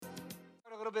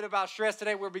little bit about stress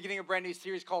today. We're beginning a brand new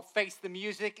series called Face the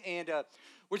Music, and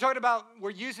we're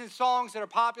using songs that are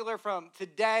popular from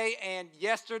today and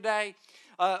yesterday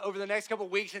over the next couple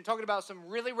of weeks, and talking about some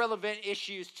really relevant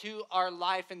issues to our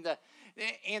life and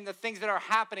the things that are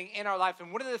happening in our life.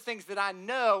 And one of the things that I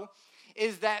know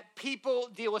is that people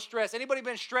deal with stress. Anybody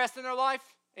been stressed in their life?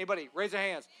 Anybody? Raise their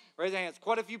hands. Raise their hands.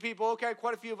 Quite a few people. Okay,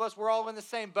 quite a few of us. We're all in the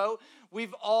same boat.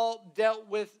 We've all dealt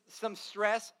with some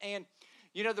stress. And,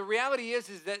 you know, the reality is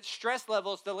that stress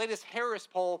levels, the latest Harris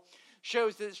poll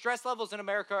shows that stress levels in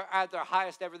America are at their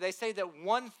highest ever. They say that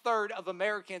 1/3 of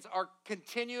Americans are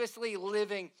continuously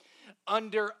living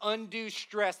under undue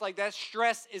stress. Like that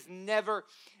stress is never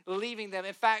leaving them.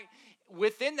 In fact,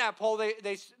 within that poll,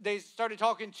 they started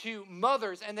talking to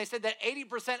mothers, and they said that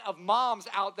 80% of moms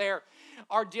out there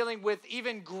are dealing with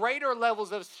even greater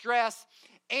levels of stress.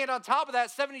 And on top of that,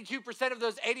 72% of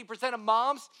those 80% of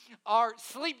moms are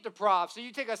sleep deprived. So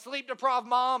you take a sleep deprived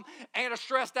mom and a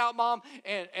stressed out mom,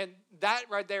 and that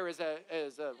right there is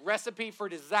a recipe for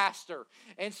disaster.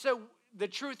 And so the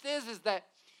truth is that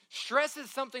stress is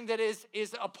something that is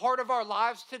a part of our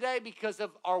lives today because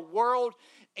of our world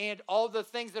and all the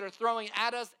things that are throwing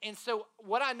at us. And so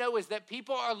what I know is that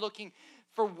people are looking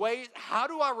for ways, how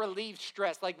do I relieve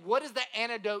stress? Like, what is the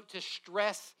antidote to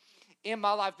stress in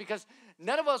my life? Because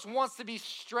none of us wants to be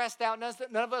stressed out. None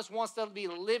of us wants to be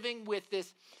living with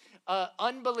this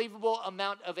unbelievable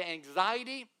amount of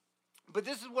anxiety. But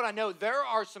this is what I know. There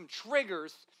are some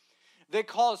triggers that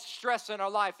cause stress in our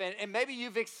life. And maybe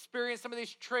you've experienced some of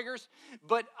these triggers,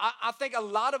 but I think a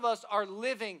lot of us are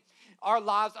living our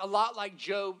lives a lot like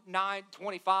Job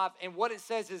 9:25. And what it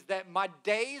says is that my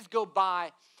days go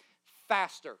by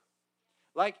faster.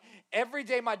 Like every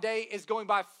day my day is going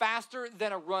by faster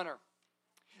than a runner.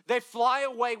 They fly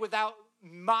away without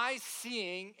my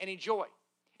seeing any joy.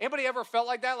 Anybody ever felt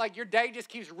like that? Like your day just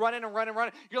keeps running and running and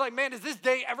running. You're like, man, is this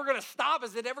day ever going to stop?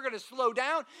 Is it ever going to slow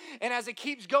down? And as it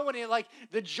keeps going, and like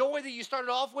the joy that you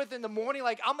started off with in the morning,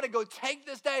 like I'm going to go take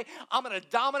this day. I'm going to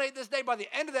dominate this day. By the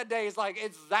end of that day, it's like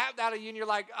it's zapped out of you and you're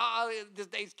like, oh, this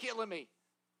day's killing me.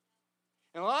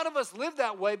 And a lot of us live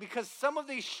that way because some of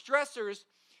these stressors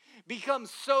become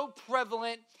so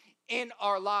prevalent in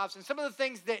our lives. And some of the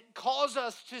things that cause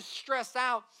us to stress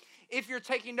out, if you're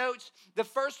taking notes, the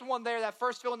first one there, that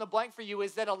first fill in the blank for you,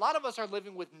 is that a lot of us are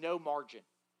living with no margin.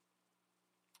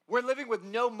 We're living with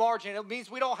no margin. It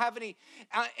means we don't have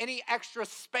any extra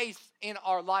space in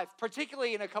our life,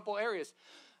 particularly in a couple areas.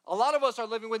 A lot of us are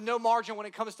living with no margin when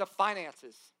it comes to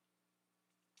finances.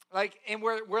 And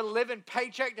we're living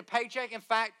paycheck to paycheck. In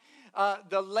fact,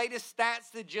 the latest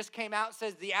stats that just came out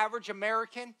says the average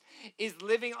American is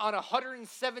living on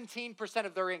 117%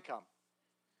 of their income.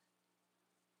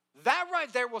 That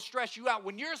right there will stress you out.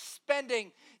 When you're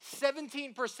spending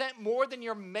 17% more than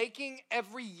you're making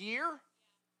every year,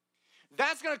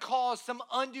 that's going to cause some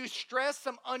undue stress,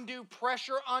 some undue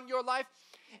pressure on your life.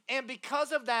 And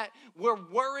because of that, we're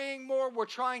worrying more. We're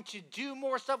trying to do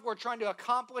more stuff. We're trying to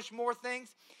accomplish more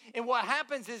things. And what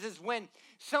happens is when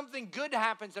something good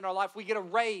happens in our life, we get a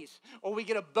raise or we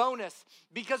get a bonus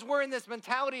because we're in this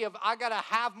mentality of I got to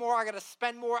have more, I got to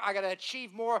spend more, I got to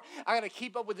achieve more, I got to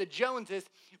keep up with the Joneses.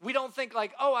 We don't think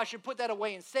like, oh, I should put that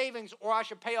away in savings or I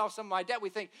should pay off some of my debt. We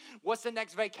think, what's the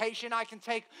next vacation I can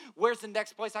take? Where's the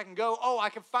next place I can go? Oh, I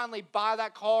can finally buy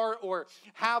that car or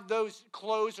have those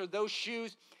clothes or those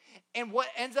shoes. And what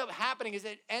ends up happening is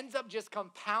it ends up just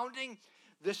compounding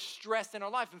the stress in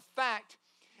our life. In fact,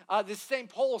 this same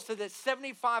poll said that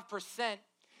 75%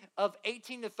 of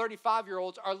 18 to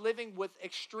 35-year-olds are living with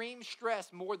extreme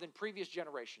stress more than previous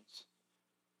generations.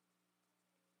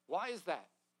 Why is that?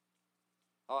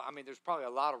 I mean, there's probably a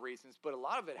lot of reasons, but a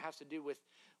lot of it has to do with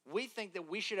we think that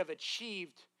we should have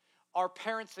achieved our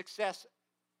parents' success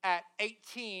at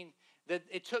 18 that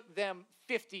it took them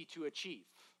 50 to achieve.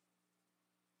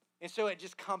 And so it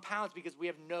just compounds because we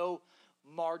have no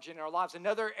margin in our lives.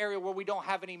 Another area where we don't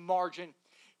have any margin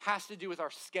has to do with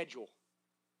our schedule.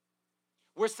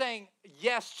 We're saying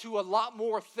yes to a lot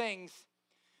more things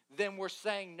than we're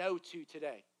saying no to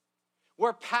today.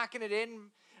 We're packing it in,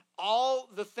 all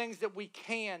the things that we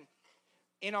can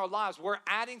in our lives. We're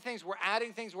adding things,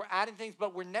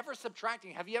 but we're never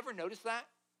subtracting. Have you ever noticed that?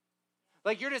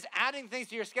 Like you're just adding things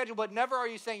to your schedule, but never are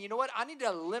you saying, you know what, I need to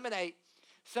eliminate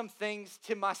some things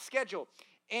to my schedule.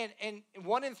 And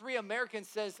 1 in 3 Americans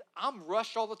says, I'm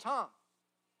rushed all the time.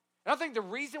 And I think the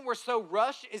reason we're so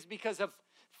rushed is because of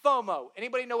FOMO.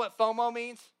 Anybody know what FOMO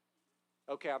means?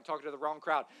 Okay, I'm talking to the wrong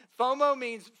crowd. FOMO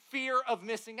means fear of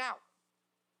missing out.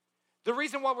 The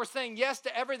reason why we're saying yes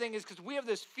to everything is because we have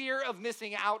this fear of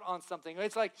missing out on something.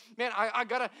 It's like, man, I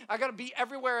gotta be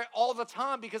everywhere all the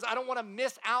time because I don't want to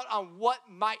miss out on what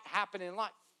might happen in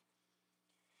life.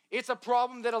 It's a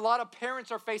problem that a lot of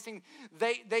parents are facing.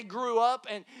 They grew up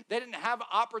and they didn't have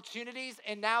opportunities,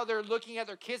 and now they're looking at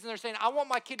their kids and they're saying, I want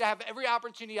my kid to have every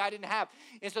opportunity I didn't have.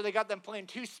 And so they got them playing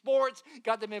 2 sports,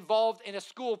 got them involved in a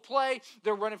school play.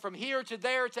 They're running from here to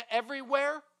there to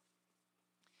everywhere.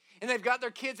 And they've got their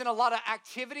kids in a lot of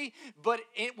activity, but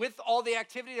with all the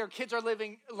activity, their kids are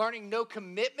learning no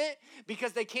commitment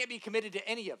because they can't be committed to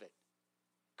any of it.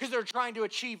 Because they're trying to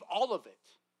achieve all of it.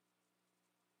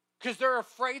 Because they're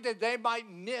afraid that they might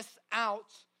miss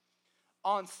out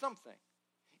on something.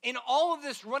 And all of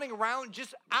this running around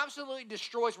just absolutely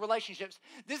destroys relationships.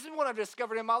 This is what I've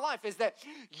discovered in my life, is that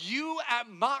you at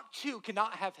Mach 2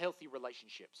 cannot have healthy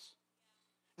relationships.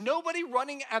 Nobody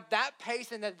running at that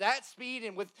pace and at that speed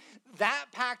and with that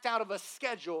packed out of a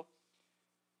schedule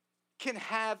can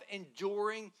have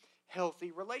enduring,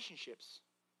 healthy relationships.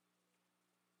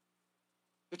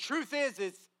 The truth is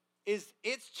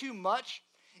it's too much,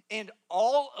 and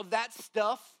all of that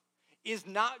stuff is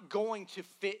not going to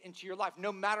fit into your life,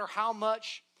 no matter how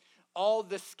much all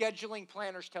the scheduling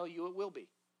planners tell you it will be.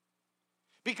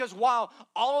 Because while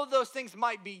all of those things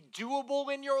might be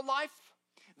doable in your life,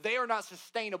 they are not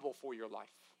sustainable for your life.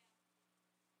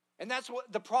 And that's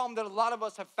what the problem that a lot of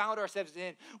us have found ourselves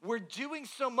in. We're doing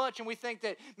so much and we think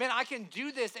that, man, I can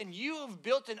do this. And you have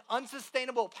built an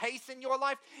unsustainable pace in your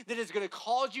life that is going to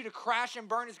cause you to crash and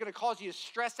burn. It's going to cause you to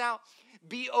stress out,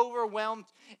 be overwhelmed,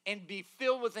 and be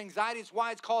filled with anxiety. It's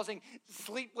why it's causing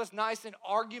sleepless nights and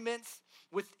arguments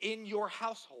within your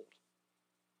household.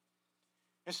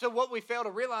 And so what we fail to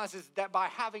realize is that by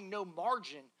having no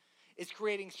margin, it's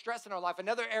creating stress in our life.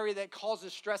 Another area that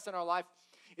causes stress in our life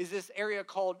is this area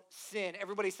called sin.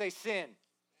 Everybody say sin.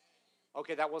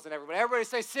 Okay, that wasn't everybody. Everybody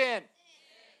say sin.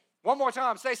 One more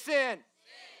time, say sin.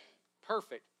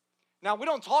 Perfect. Now, we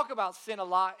don't talk about sin a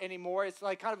lot anymore. It's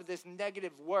like kind of this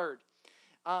negative word.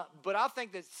 But I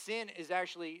think that sin is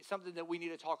actually something that we need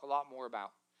to talk a lot more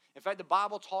about. In fact, the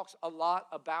Bible talks a lot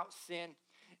about sin.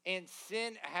 And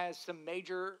sin has some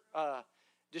major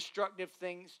destructive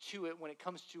things to it when it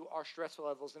comes to our stress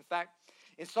levels. In fact,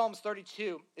 in Psalms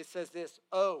 32, it says this,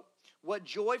 "Oh, what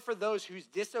joy for those whose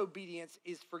disobedience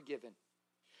is forgiven,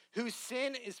 whose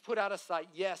sin is put out of sight.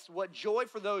 Yes, what joy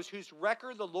for those whose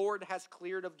record the Lord has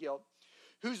cleared of guilt,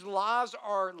 whose lives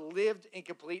are lived in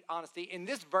complete honesty." In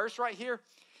this verse right here,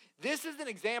 this is an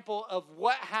example of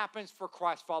what happens for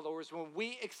Christ followers when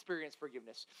we experience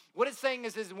forgiveness. What it's saying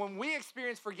is when we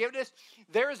experience forgiveness,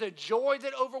 there is a joy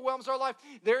that overwhelms our life.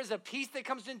 There is a peace that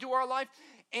comes into our life.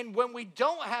 And when we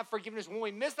don't have forgiveness, when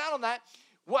we miss out on that,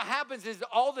 what happens is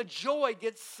all the joy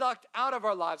gets sucked out of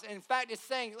our lives. And in fact, it's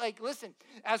saying, like, listen,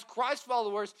 as Christ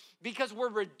followers, because we're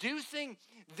reducing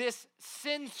this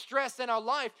sin stress in our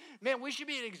life, man, we should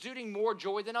be exuding more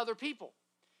joy than other people.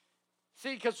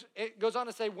 See, because it goes on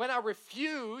to say, when I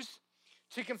refuse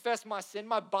to confess my sin,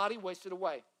 my body wasted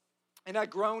away, and I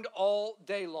groaned all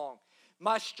day long.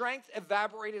 My strength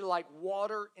evaporated like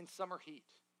water in summer heat.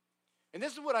 And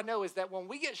this is what I know is that when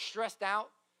we get stressed out,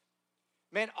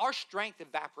 man, our strength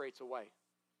evaporates away.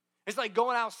 It's like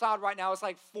going outside right now. It's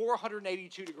like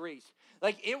 482 degrees.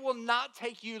 Like, it will not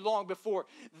take you long before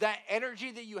that energy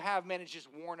that you have, man, is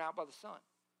just worn out by the sun.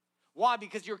 Why?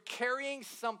 Because you're carrying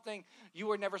something you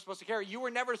were never supposed to carry. You were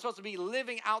never supposed to be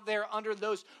living out there under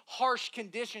those harsh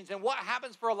conditions. And what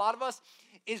happens for a lot of us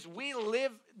is we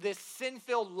live this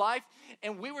sin-filled life,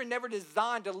 and we were never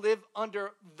designed to live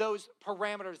under those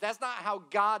parameters. That's not how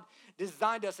God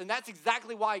designed us. And that's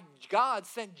exactly why God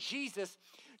sent Jesus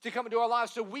to come into our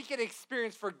lives, so we could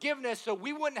experience forgiveness, so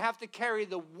we wouldn't have to carry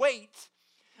the weight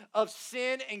of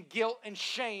sin and guilt and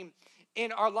shame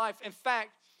in our life. In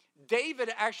fact, David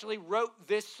actually wrote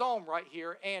this psalm right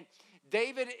here, and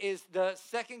David is the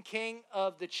second king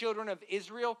of the children of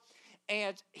Israel,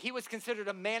 and he was considered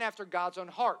a man after God's own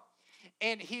heart.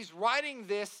 And he's writing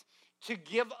this to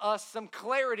give us some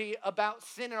clarity about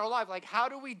sin in our life. Like, how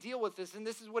do we deal with this? And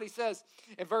this is what he says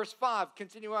in verse 5,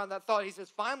 continuing on that thought. He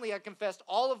says, "Finally, I confessed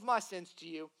all of my sins to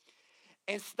you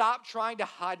and stopped trying to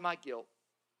hide my guilt.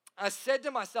 I said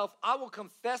to myself, I will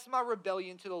confess my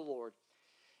rebellion to the Lord,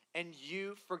 and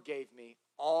you forgave me.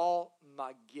 All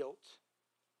my guilt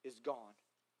is gone."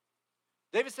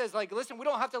 David says, like, listen, we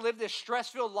don't have to live this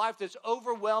stress-filled life that's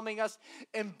overwhelming us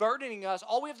and burdening us.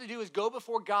 All we have to do is go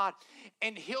before God,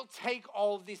 and he'll take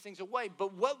all of these things away.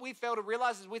 But what we fail to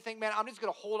realize is we think, man, I'm just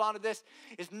going to hold on to this.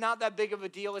 It's not that big of a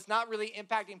deal. It's not really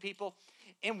impacting people.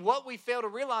 And what we fail to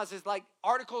realize is, like,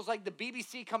 articles like the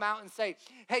BBC come out and say,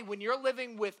 hey, when you're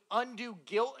living with undue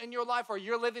guilt in your life or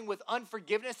you're living with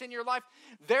unforgiveness in your life,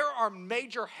 there are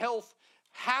major health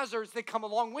hazards that come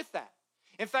along with that.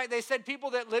 In fact, they said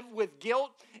people that live with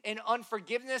guilt and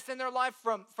unforgiveness in their life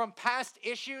from past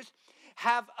issues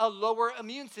have a lower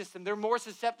immune system. They're more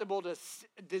susceptible to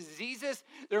diseases.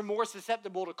 They're more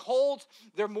susceptible to colds.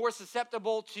 They're more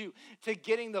susceptible to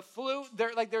getting the flu.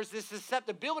 There's this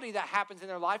susceptibility that happens in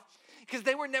their life because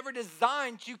they were never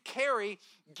designed to carry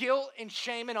guilt and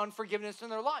shame and unforgiveness in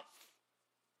their life.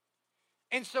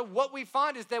 And so what we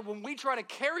find is that when we try to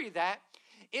carry that,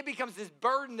 it becomes this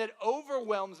burden that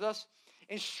overwhelms us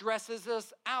and stresses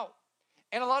us out.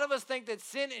 And a lot of us think that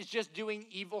sin is just doing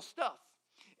evil stuff.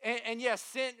 And yes,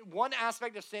 sin, one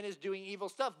aspect of sin is doing evil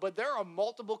stuff, but there are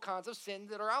multiple kinds of sin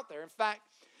that are out there. In fact,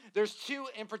 there's two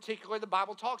in particular the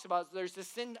Bible talks about. There's the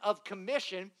sin of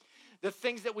commission, the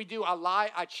things that we do. I lie,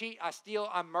 I cheat, I steal,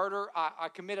 I murder, I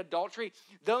commit adultery.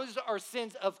 Those are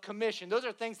sins of commission. Those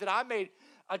are things that I made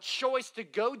a choice to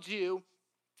go do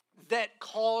that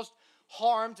caused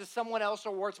harm to someone else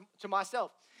or to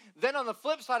myself. Then on the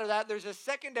flip side of that, there's a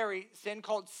secondary sin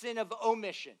called sin of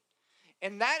omission.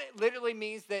 And that literally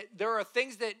means that there are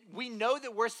things that we know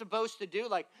that we're supposed to do.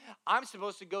 Like, I'm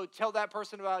supposed to go tell that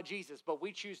person about Jesus, but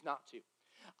we choose not to.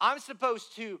 I'm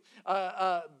supposed to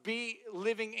be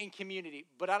living in community,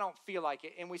 but I don't feel like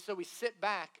it. And so we sit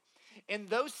back, and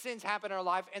those sins happen in our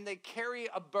life, and they carry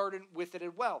a burden with it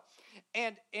as well.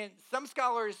 And some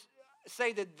scholars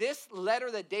say that this letter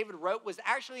that David wrote was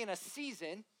actually in a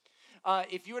season.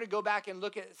 If you were to go back and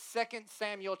look at 2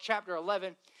 Samuel chapter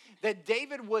 11, that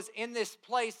David was in this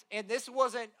place, and this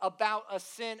wasn't about a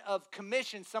sin of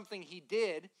commission, something he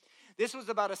did. This was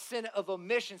about a sin of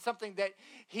omission, something that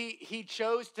he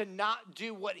chose to not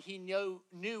do what he knew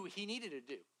he needed to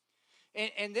do.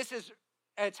 And this is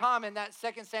at a time in that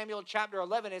 2 Samuel chapter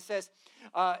 11, it says,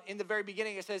 in the very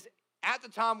beginning, it says, at the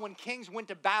time when kings went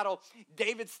to battle,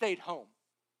 David stayed home.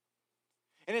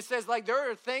 And it says, like,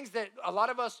 there are things that a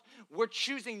lot of us we're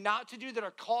choosing not to do that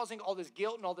are causing all this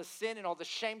guilt and all this sin and all this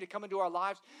shame to come into our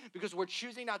lives because we're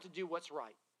choosing not to do what's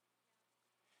right.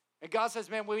 And God says,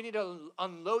 man, we need to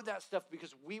unload that stuff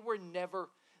because we were never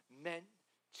meant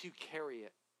to carry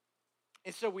it.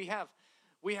 And so we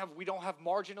don't have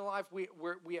margin in life.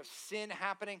 We have sin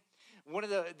happening. One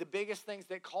of the biggest things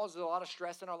that causes a lot of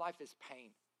stress in our life is pain.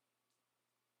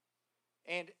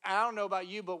 And I don't know about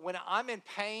you, but when I'm in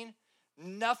pain,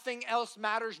 nothing else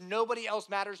matters. Nobody else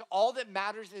matters. All that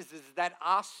matters is that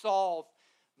I solve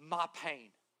my pain.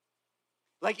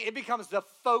 Like, it becomes the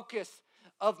focus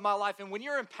of my life. And when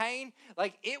you're in pain,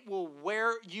 like, it will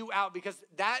wear you out because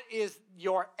that is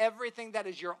your everything. That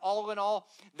is your all in all.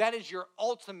 That is your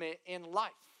ultimate in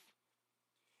life.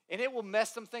 And it will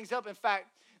mess some things up. In fact,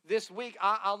 this week,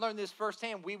 I learned this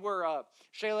firsthand. Shayla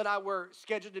and I were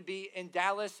scheduled to be in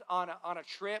Dallas on a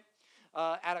trip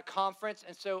at a conference.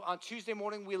 And so on Tuesday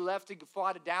morning, we left to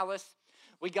fly to Dallas.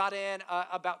 We got in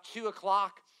about 2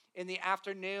 o'clock in the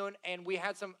afternoon, and we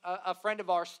had a friend of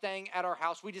ours staying at our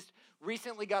house. We just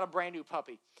recently got a brand new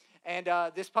puppy. And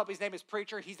this puppy's name is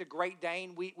Preacher. He's a Great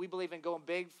Dane. We believe in going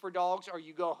big for dogs or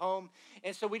you go home.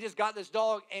 And so we just got this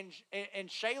dog, and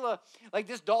Shayla, like,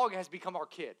 this dog has become our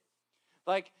kid.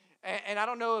 Like, and I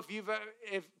don't know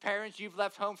if parents, you've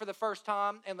left home for the first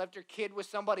time and left your kid with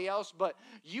somebody else, but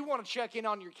you want to check in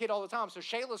on your kid all the time. So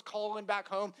Shayla's calling back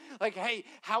home like, hey,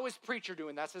 how is Preacher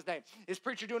doing? That's his name. Is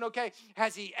Preacher doing okay?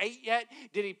 Has he ate yet?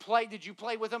 Did he play? Did you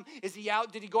play with him? Is he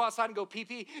out? Did he go outside and go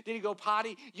pee-pee? Did he go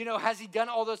potty? Has he done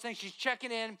all those things? She's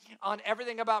checking in on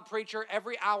everything about Preacher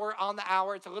every hour on the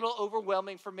hour. It's a little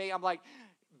overwhelming for me. I'm like,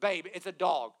 babe, it's a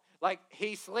dog. Like,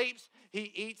 he sleeps,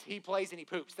 he eats, he plays, and he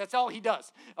poops. That's all he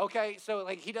does, okay? So,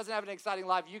 like, he doesn't have an exciting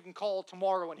life. You can call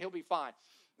tomorrow, and he'll be fine.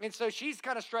 And so she's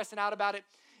kind of stressing out about it.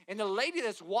 And the lady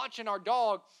that's watching our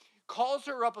dog calls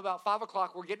her up about 5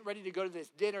 o'clock. We're getting ready to go to this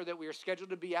dinner that we are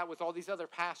scheduled to be at with all these other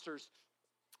pastors.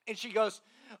 And she goes,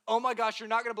 oh my gosh, you're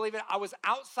not going to believe it. I was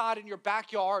outside in your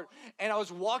backyard, and I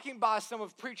was walking by some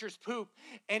of Preacher's poop,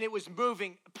 and it was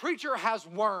moving. Preacher has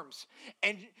worms.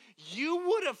 And you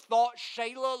would have thought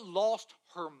Shayla lost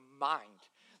her mind.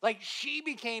 Like, she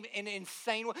became an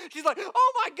insane one. She's like,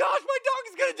 oh my gosh, my dog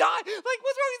is going to die. Like,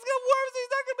 what's wrong? He's going to worms. He's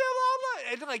not going to be able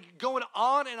to. And like going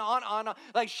on and on and on.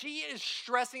 Like, she is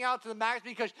stressing out to the max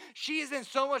because she is in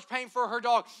so much pain for her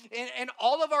dog. And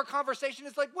all of our conversation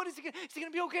is like, what is he going to, is he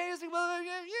going to be okay? Is he,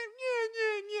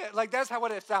 yeah. Like, that's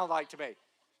what it sounds like to me.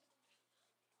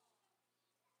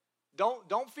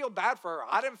 Don't feel bad for her.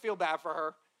 I didn't feel bad for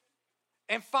her.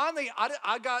 And finally,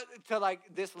 I got to like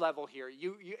this level here.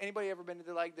 You anybody ever been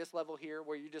to like this level here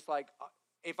where you just like,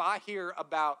 if I hear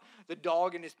about the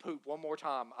dog and his poop one more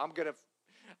time, I'm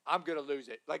gonna lose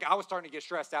it. Like, I was starting to get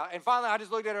stressed out. And finally, I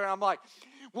just looked at her and I'm like,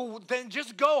 well, then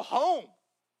just go home.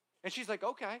 And she's like,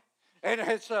 okay.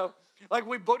 And so, like,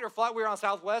 we booked her flight. We were on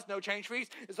Southwest, no change fees.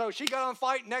 And so she got on the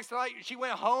flight. Next night, she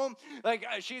went home. Like,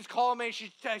 she's calling me.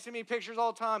 She's texting me pictures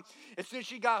all the time. As soon as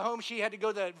she got home, she had to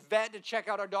go to the vet to check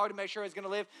out our dog to make sure he's going to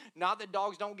live. Not that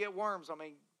dogs don't get worms. I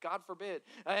mean, God forbid.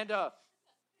 And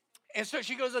so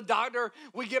she goes to the doctor.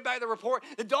 We get back the report.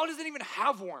 The dog doesn't even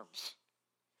have worms.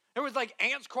 There was, like,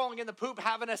 ants crawling in the poop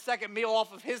having a second meal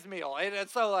off of his meal. And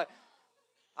so, like,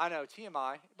 I know,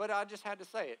 TMI, but I just had to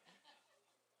say it.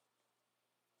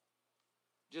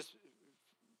 Just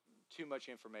too much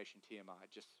information, TMI,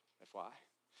 just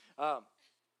FYI.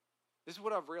 This is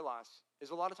what I've realized, is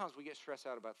a lot of times we get stressed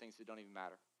out about things that don't even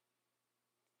matter.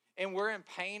 And we're in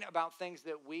pain about things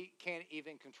that we can't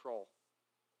even control.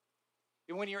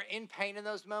 And when you're in pain in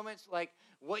those moments, like,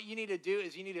 what you need to do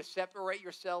is you need to separate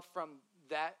yourself from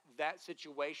that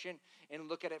situation and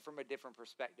look at it from a different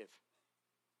perspective.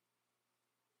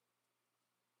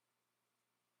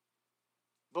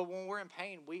 But when we're in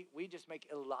pain, we just make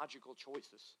illogical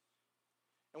choices.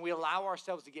 And we allow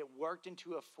ourselves to get worked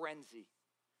into a frenzy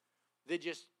that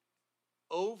just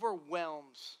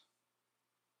overwhelms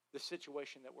the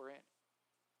situation that we're in.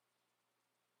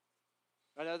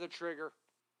 Another trigger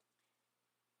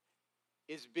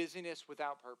is busyness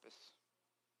without purpose.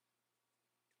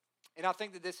 And I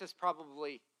think that this is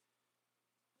probably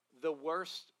the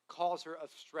worst causer of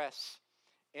stress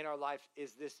in our life,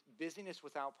 is this busyness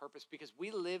without purpose, because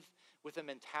we live with a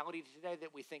mentality today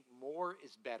that we think more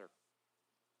is better.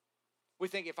 We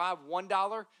think if I have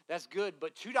 $1, that's good,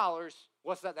 but $2,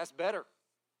 what's that? That's better.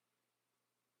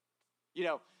 You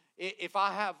know, if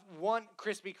I have one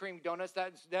Krispy Kreme donuts,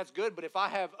 that's good, but if I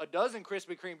have a dozen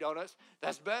Krispy Kreme donuts,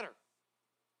 that's better.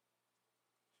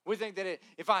 We think that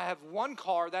if I have one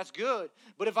car, that's good,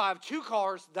 but if I have two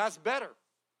cars, that's better.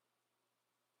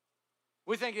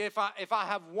 We think if I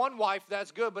have one wife,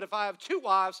 that's good, but if I have two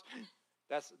wives,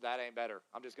 that ain't better.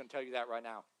 I'm just going to tell you that right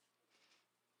now.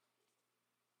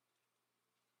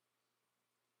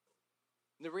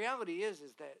 And the reality is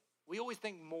that we always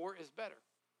think more is better.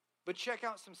 But check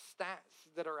out some stats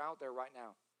that are out there right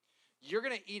now. You're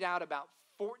going to eat out about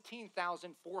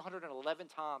 14,411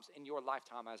 times in your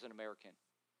lifetime as an American.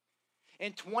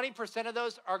 And 20% of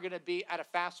those are going to be at a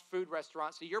fast food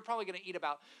restaurant. So you're probably going to eat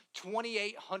about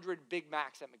 2,800 Big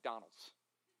Macs at McDonald's.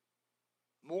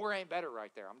 More ain't better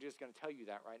right there. I'm just going to tell you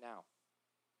that right now.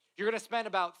 You're going to spend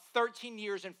about 13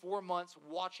 years and 4 months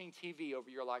watching TV over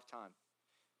your lifetime.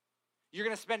 You're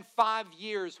going to spend 5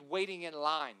 years waiting in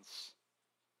lines.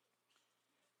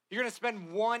 You're going to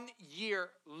spend 1 year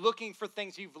looking for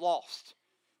things you've lost.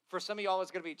 For some of y'all, it's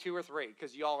going to be 2 or 3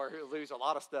 because y'all lose a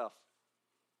lot of stuff.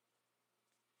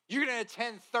 You're going to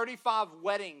attend 35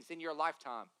 weddings in your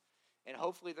lifetime, and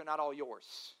hopefully they're not all yours.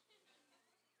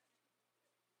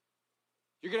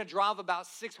 You're going to drive about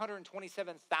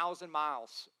 627,000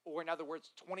 miles, or in other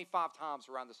words, 25 times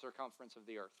around the circumference of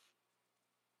the earth.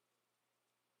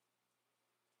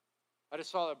 I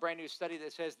just saw a brand new study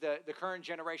that says the current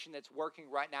generation that's working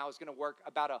right now is going to work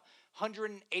about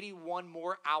 181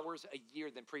 more hours a year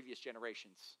than previous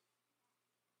generations.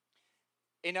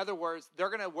 In other words, they're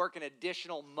going to work an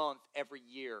additional month every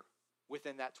year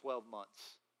within that 12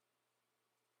 months.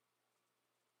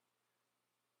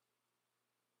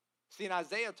 See, and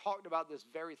Isaiah talked about this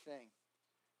very thing.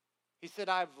 He said,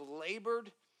 I've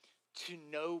labored to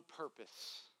no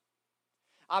purpose.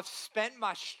 I've spent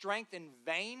my strength in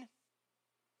vain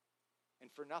and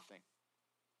for nothing.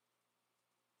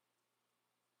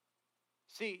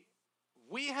 See,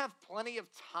 we have plenty of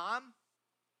time.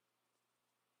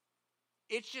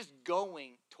 It's just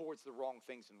going towards the wrong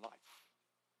things in life.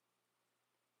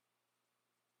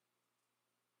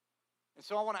 And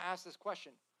so I want to ask this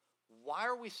question. Why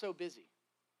are we so busy?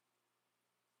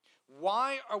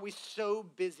 Why are we so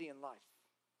busy in life?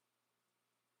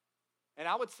 And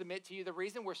I would submit to you, the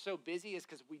reason we're so busy is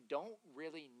because we don't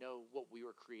really know what we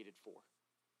were created for.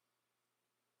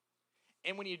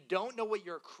 And when you don't know what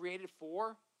you're created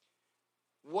for,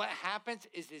 what happens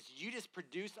is you just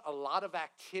produce a lot of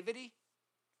activity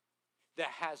that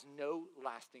has no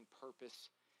lasting purpose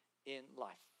in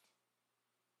life.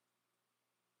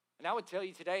 And I would tell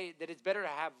you today that it's better to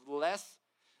have less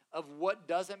of what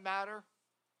doesn't matter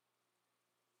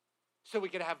so we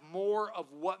can have more of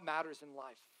what matters in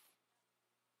life.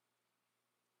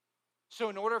 So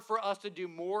in order for us to do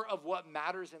more of what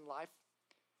matters in life,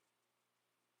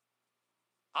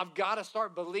 I've got to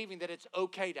start believing that it's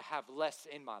okay to have less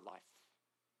in my life.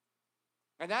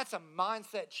 And that's a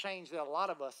mindset change that a lot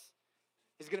of us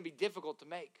is going to be difficult to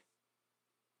make.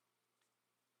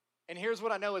 And here's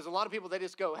what I know is a lot of people, they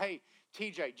just go, hey,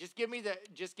 TJ, just give me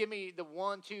the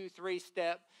 1, 2, 3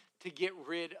 step to get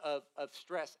rid of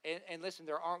stress. And listen,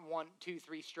 there aren't 1, 2,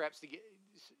 3 steps to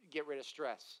get rid of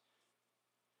stress.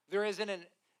 There isn't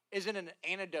an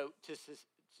antidote to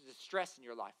stress in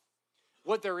your life.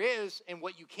 What there is and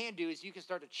what you can do is you can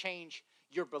start to change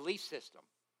your belief system.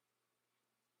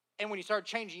 And when you start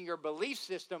changing your belief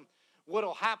system, what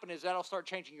will happen is that'll start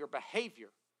changing your behavior.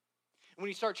 When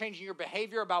you start changing your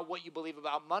behavior about what you believe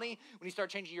about money, when you start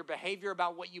changing your behavior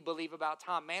about what you believe about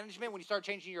time management, when you start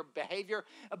changing your behavior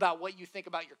about what you think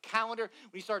about your calendar,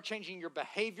 when you start changing your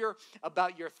behavior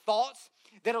about your thoughts,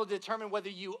 that'll determine whether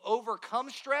you overcome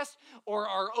stress or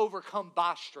are overcome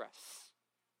by stress.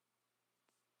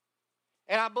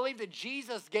 And I believe that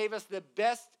Jesus gave us the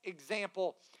best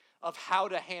example of how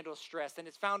to handle stress. And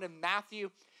it's found in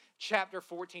Matthew chapter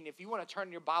 14. If you want to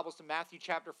turn your Bibles to Matthew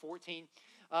chapter 14,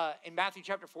 in Matthew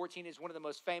chapter 14 is one of the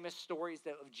most famous stories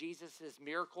of Jesus'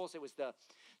 miracles. It was the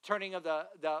turning of the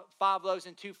 5 loaves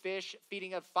and 2 fish,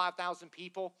 feeding of 5,000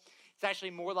 people. It's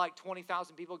actually more like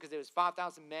 20,000 people because it was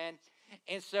 5,000 men.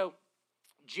 And so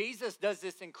Jesus does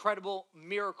this incredible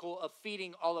miracle of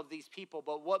feeding all of these people.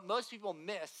 But what most people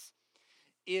miss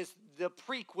is the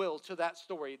prequel to that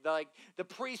story, like the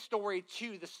pre-story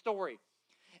to the story.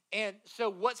 And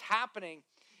so what's happening,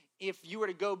 if you were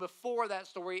to go before that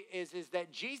story, is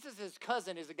that Jesus'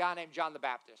 cousin is a guy named John the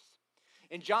Baptist.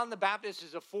 And John the Baptist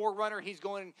is a forerunner. He's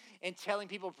going and telling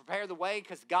people to prepare the way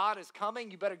because God is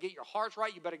coming. You better get your hearts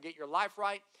right. You better get your life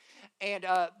right. And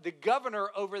the governor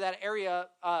over that area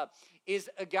is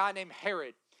a guy named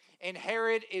Herod. And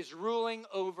Herod is ruling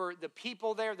over the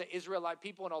people there, the Israelite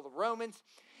people and all the Romans.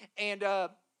 And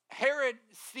Herod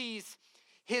sees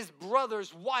his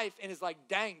brother's wife and is like,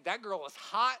 dang, that girl is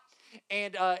hot.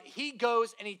 And he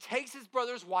goes and he takes his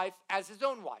brother's wife as his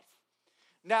own wife.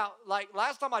 Now, like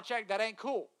last time I checked, that ain't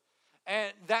cool.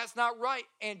 And that's not right.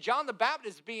 And John the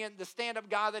Baptist, being the stand-up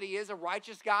guy that he is, a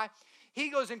righteous guy,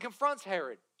 he goes and confronts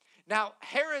Herod. Now,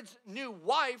 Herod's new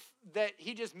wife that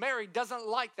he just married doesn't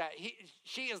like that.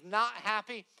 She is not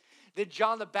happy that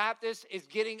John the Baptist is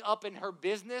getting up in her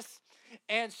business.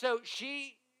 And so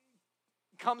she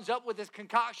comes up with this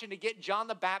concoction to get John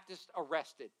the Baptist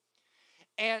arrested.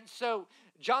 And so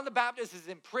John the Baptist is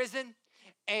in prison,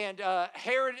 and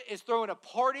Herod is throwing a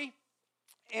party.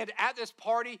 And at this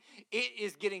party, it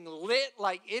is getting lit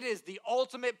like it is the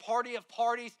ultimate party of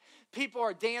parties. People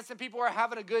are dancing. People are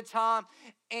having a good time.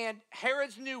 And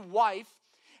Herod's new wife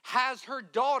has her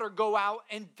daughter go out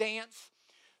and dance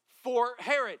for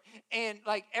Herod. And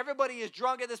like everybody is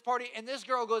drunk at this party. And this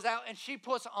girl goes out and she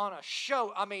puts on a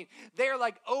show. I mean, they're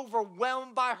like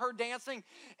overwhelmed by her dancing.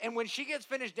 And when she gets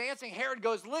finished dancing, Herod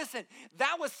goes, listen,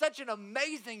 that was such an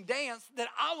amazing dance that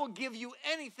I will give you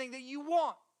anything that you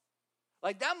want.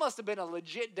 Like, that must have been a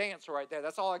legit dance right there.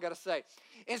 That's all I got to say.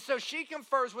 And so she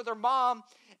confers with her mom,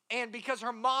 and because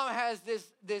her mom has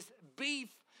this beef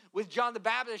with John the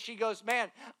Baptist, she goes, man,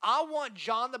 I want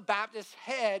John the Baptist's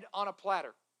head on a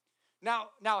platter. Now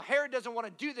Herod doesn't want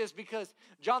to do this because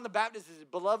John the Baptist is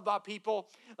beloved by people.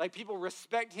 Like, people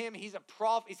respect him. He's a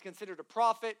prophet. He's considered a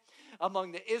prophet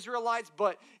among the Israelites,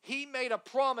 but he made a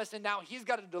promise, and now he's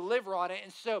got to deliver on it.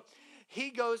 And so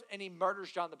he goes and he murders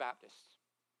John the Baptist.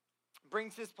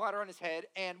 Brings his platter on his head,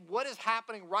 and what is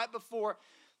happening right before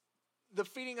the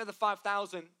feeding of the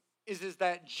 5,000 is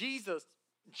that Jesus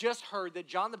just heard that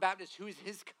John the Baptist, who is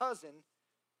his cousin,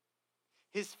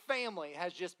 his family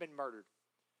has just been murdered.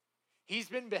 He's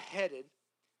been beheaded.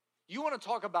 You want to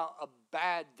talk about a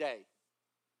bad day.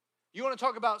 You want to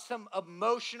talk about some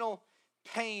emotional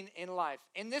pain in life.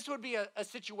 And this would be a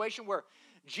situation where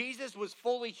Jesus was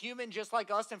fully human just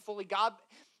like us and fully God.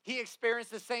 He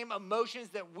experienced the same emotions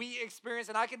that we experience.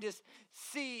 And I can just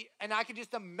see and I can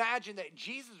just imagine that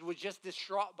Jesus was just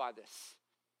distraught by this.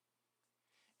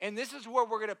 And this is where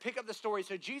we're going to pick up the story.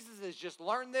 So Jesus has just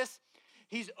learned this.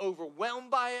 He's overwhelmed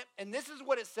by it. And this is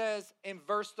what it says in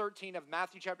verse 13 of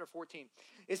Matthew chapter 14.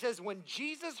 It says, when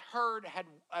Jesus heard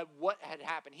what had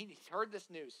happened, he heard this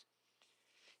news.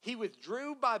 he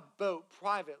withdrew by boat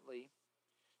privately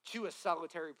to a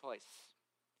solitary place.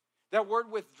 That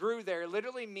word withdrew there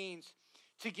literally means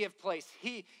to give place.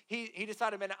 He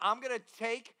decided, man, I'm going to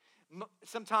take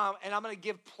some time and I'm going to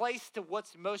give place to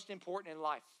what's most important in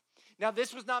life. Now,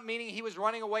 this was not meaning he was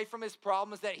running away from his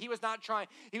problems, that he was not trying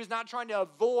to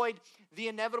avoid the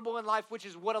inevitable in life, which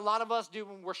is what a lot of us do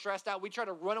when we're stressed out. We try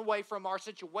to run away from our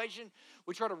situation.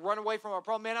 We try to run away from our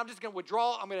problem. Man, I'm just going to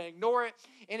withdraw. I'm going to ignore it.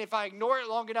 And if I ignore it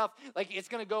long enough, like, it's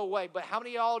going to go away. But how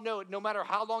many of y'all know, no matter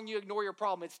how long you ignore your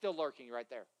problem, it's still lurking right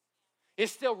there?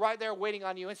 It's still right there waiting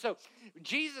on you. And so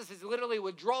Jesus is literally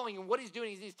withdrawing, and what he's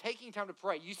doing is he's taking time to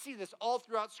pray. You see this all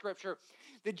throughout Scripture,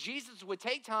 that Jesus would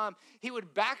take time, he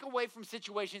would back away from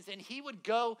situations, and he would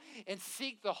go and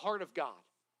seek the heart of God.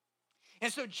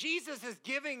 And so Jesus is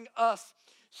giving us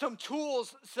some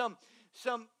tools, some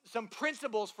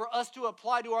principles for us to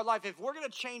apply to our life. If we're going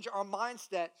to change our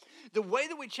mindset, the way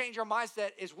that we change our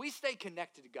mindset is we stay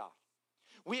connected to God.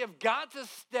 We have got to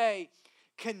stay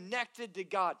connected to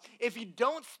God. If you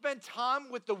don't spend time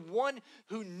with the one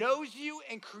who knows you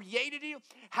and created you,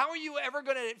 how are you ever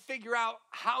going to figure out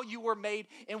how you were made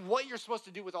and what you're supposed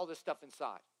to do with all this stuff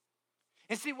inside?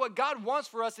 And see, what God wants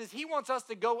for us is he wants us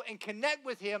to go and connect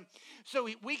with him so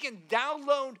we can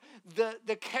download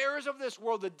the cares of this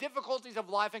world, the difficulties of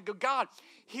life, and go, God,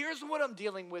 here's what I'm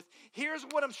dealing with. Here's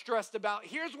what I'm stressed about.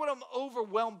 Here's what I'm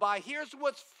overwhelmed by. Here's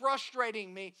what's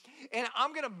frustrating me. And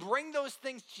I'm going to bring those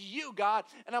things to you, God,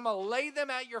 and I'm going to lay them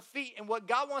at your feet. And what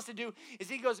God wants to do is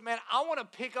he goes, man, I want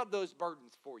to pick up those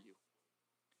burdens for you.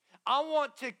 I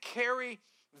want to carry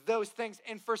those things.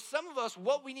 And for some of us,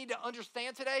 what we need to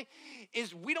understand today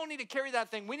is we don't need to carry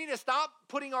that thing. We need to stop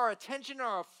putting our attention or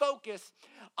our focus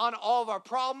on all of our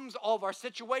problems, all of our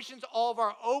situations, all of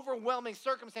our overwhelming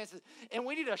circumstances. And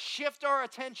we need to shift our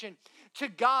attention to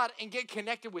God and get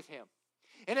connected with him.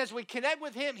 And as we connect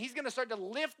with him, he's going to start to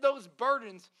lift those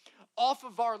burdens off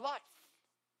of our life.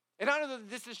 And I know that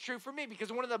this is true for me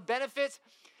because one of the benefits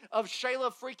of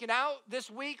Shayla freaking out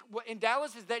this week in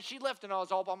Dallas is that she left and I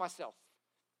was all by myself.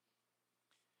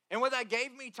 And what that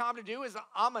gave me time to do is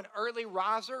I'm an early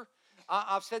riser.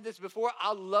 I've said this before.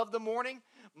 I love the morning.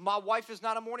 My wife is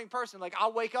not a morning person. Like, I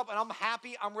wake up and I'm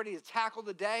happy. I'm ready to tackle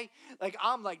the day. Like,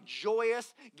 I'm like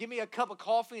joyous. Give me a cup of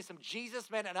coffee and some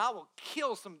Jesus, man, and I will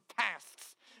kill some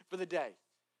tasks for the day.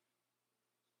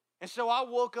 And so I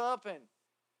woke up and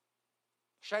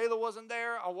Shayla wasn't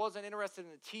there. I wasn't interested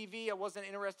in the TV. I wasn't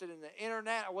interested in the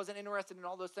internet. I wasn't interested in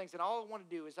all those things. And all I want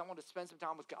to do is I want to spend some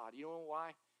time with God. You know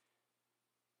why?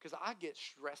 Because I get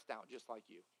stressed out just like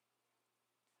you.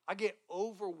 I get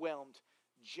overwhelmed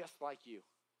just like you.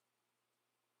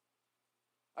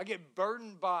 I get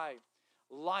burdened by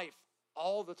life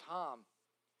all the time.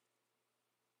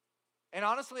 And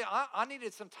honestly, I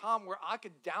needed some time where I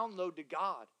could download to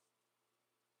God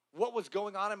what was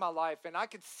going on in my life, and I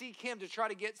could seek him to try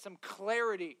to get some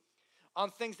clarity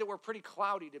on things that were pretty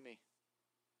cloudy to me.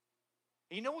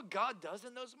 And you know what God does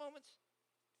in those moments?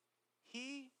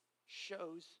 He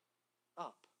shows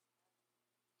up.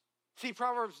 See,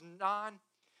 Proverbs 9,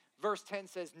 verse 10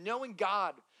 says, knowing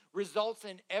God results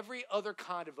in every other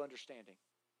kind of understanding.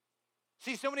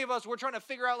 See, so many of us, we're trying to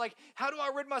figure out, like, how do I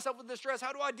rid myself of this stress?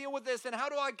 How do I deal with this? And how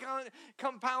do I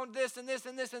compound this and this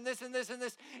and this and this and this and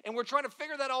this? And we're trying to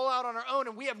figure that all out on our own,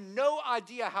 and we have no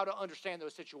idea how to understand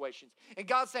those situations. And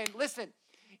God's saying, listen,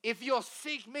 if you'll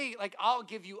seek me, like, I'll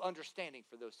give you understanding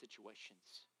for those situations.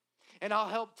 And I'll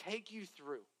help take you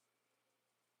through.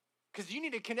 Because you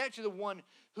need to connect to the one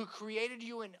who created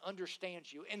you and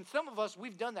understands you. And some of us,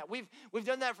 we've done that. We've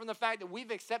done that from the fact that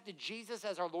we've accepted Jesus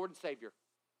as our Lord and Savior.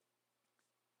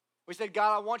 We said,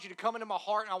 God, I want you to come into my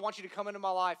heart and I want you to come into my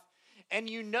life. And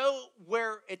you know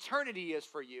where eternity is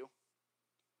for you.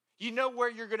 You know where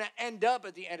you're going to end up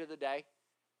at the end of the day.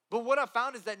 But what I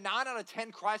found is that 9 out of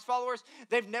 10 Christ followers,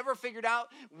 they've never figured out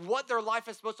what their life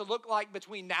is supposed to look like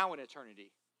between now and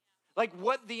eternity. Like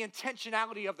what the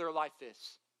intentionality of their life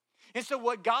is. And so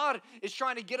what God is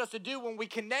trying to get us to do when we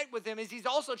connect with him is he's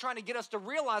also trying to get us to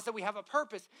realize that we have a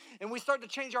purpose. And we start to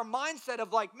change our mindset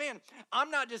of like, man,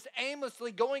 I'm not just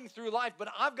aimlessly going through life, but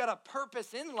I've got a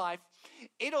purpose in life.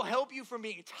 It'll help you from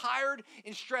being tired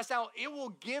and stressed out. It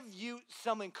will give you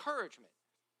some encouragement.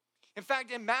 In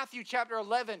fact, in Matthew chapter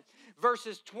 11,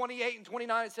 verses 28 and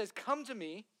 29, it says, come to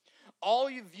me, all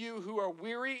of you who are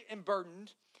weary and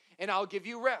burdened, and I'll give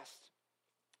you rest.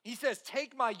 He says,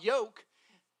 take my yoke.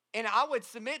 And I would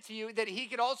submit to you that he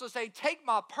could also say, take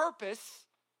my purpose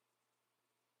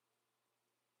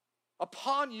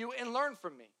upon you and learn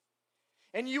from me.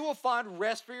 And you will find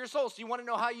rest for your souls. So you want to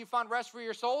know how you find rest for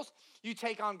your souls? You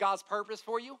take on God's purpose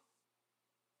for you.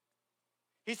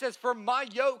 He says, for my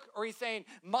yoke, or he's saying,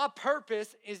 my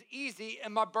purpose is easy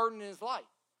and my burden is light.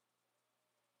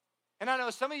 And I know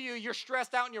some of you, you're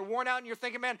stressed out and you're worn out and you're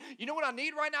thinking, man, you know what I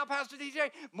need right now, Pastor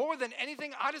DJ? More than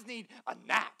anything, I just need a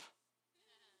nap.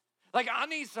 Like, I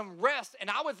need some rest. And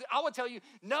I would tell you,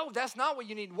 no, that's not what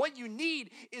you need. What you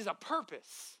need is a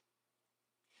purpose.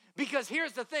 Because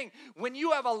here's the thing, when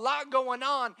you have a lot going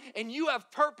on and you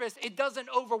have purpose, it doesn't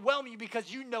overwhelm you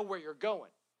because you know where you're going.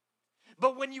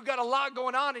 But when you got a lot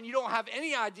going on and you don't have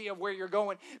any idea of where you're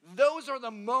going, those are the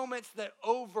moments that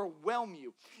overwhelm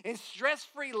you. And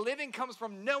stress-free living comes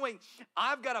from knowing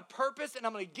I've got a purpose and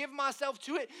I'm going to give myself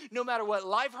to it no matter what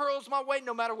life hurls my way,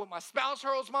 no matter what my spouse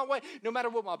hurls my way, no matter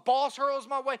what my boss hurls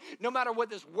my way, no matter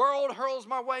what this world hurls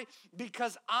my way,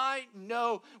 because I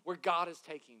know where God is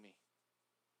taking me.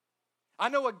 I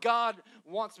know what God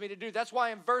wants me to do. That's why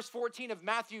in verse 14 of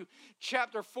Matthew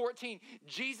chapter 14,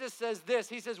 Jesus says this.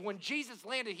 He says, when Jesus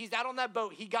landed, he's out on that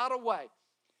boat. He got away.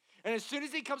 And as soon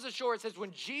as he comes ashore, it says,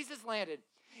 when Jesus landed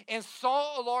and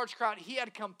saw a large crowd, he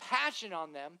had compassion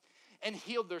on them and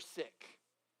healed their sick.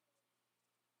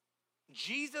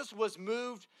 Jesus was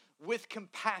moved with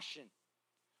compassion.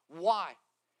 Why?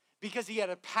 Because he had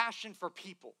a passion for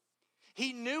people.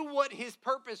 He knew what his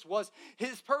purpose was.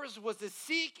 His purpose was to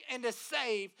seek and to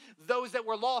save those that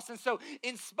were lost. And so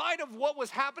in spite of what was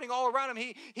happening all around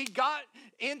him, he got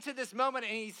into this moment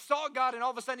and he saw God, and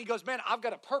all of a sudden he goes, man, I've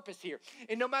got a purpose here.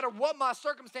 And no matter what my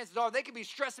circumstances are, they can be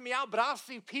stressing me out, but I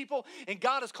see people and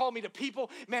God has called me to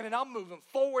people, man, and I'm moving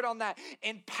forward on that.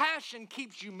 And passion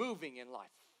keeps you moving in life.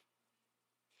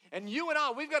 And you and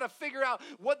I, we've got to figure out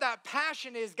what that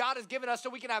passion is God has given us so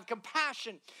we can have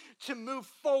compassion to move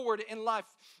forward in life.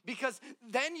 Because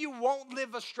then you won't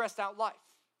live a stressed out life.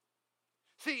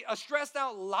 See, a stressed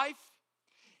out life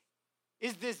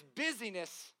is this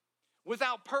busyness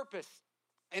without purpose.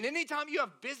 And anytime you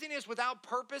have busyness without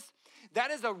purpose,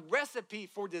 that is a recipe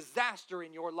for disaster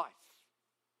in your life.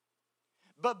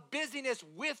 But busyness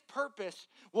with purpose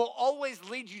will always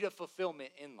lead you to fulfillment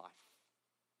in life.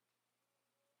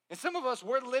 And some of us,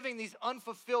 we're living these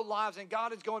unfulfilled lives, and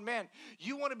God is going, man,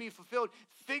 you want to be fulfilled?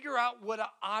 Figure out what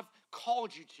I've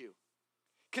called you to.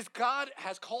 Because God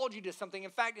has called you to something.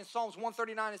 In fact, in Psalms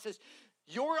 139, it says,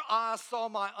 your eyes saw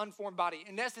my unformed body.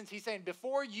 In essence, he's saying,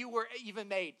 before you were even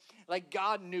made, like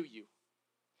God knew you.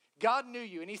 God knew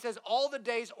you. And he says, all the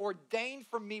days ordained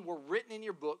for me were written in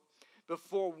your book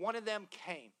before one of them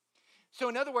came. So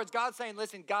in other words, God's saying,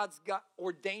 listen, God's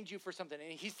ordained you for something.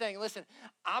 And he's saying, listen,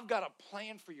 I've got a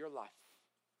plan for your life.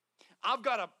 I've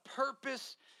got a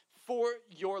purpose for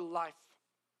your life.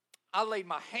 I laid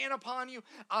my hand upon you.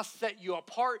 I set you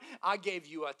apart. I gave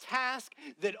you a task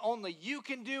that only you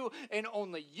can do and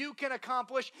only you can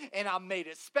accomplish. And I made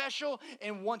it special.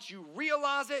 And once you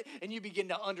realize it and you begin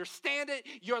to understand it,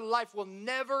 your life will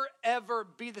never, ever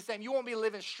be the same. You won't be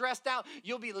living stressed out.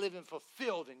 You'll be living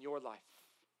fulfilled in your life.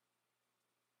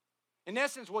 In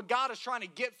essence, what God is trying to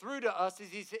get through to us is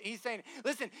he's saying,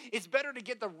 listen, it's better to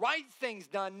get the right things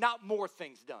done, not more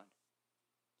things done.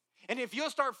 And if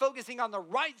you'll start focusing on the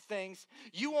right things,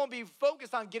 you won't be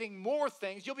focused on getting more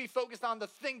things. You'll be focused on the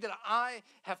thing that I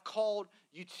have called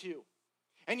you to.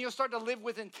 And you'll start to live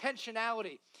with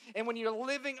intentionality. And when you're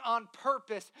living on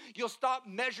purpose, you'll stop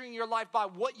measuring your life by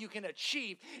what you can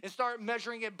achieve and start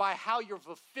measuring it by how you're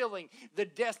fulfilling the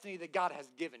destiny that God has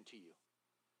given to you.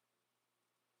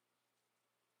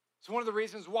 It's one of the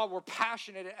reasons why we're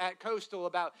passionate at Coastal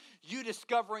about you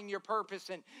discovering your purpose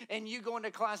and you going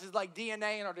to classes like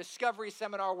DNA and our Discovery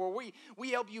Seminar where we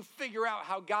help you figure out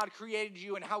how God created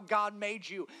you and how God made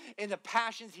you and the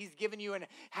passions he's given you and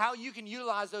how you can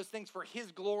utilize those things for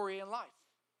his glory in life.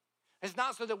 It's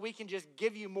not so that we can just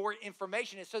give you more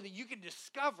information. It's so that you can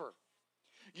discover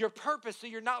your purpose so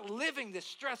you're not living this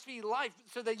stress-free life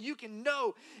so that you can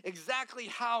know exactly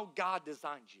how God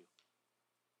designed you.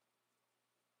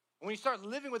 When you start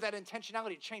living with that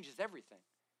intentionality, it changes everything.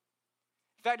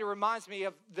 In fact, it reminds me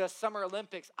of the Summer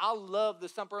Olympics. I love the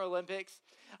Summer Olympics.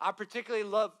 I particularly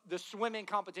love the swimming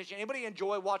competition. Anybody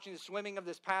enjoy watching the swimming of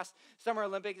this past Summer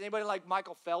Olympics? Anybody like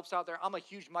Michael Phelps out there? I'm a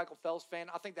huge Michael Phelps fan.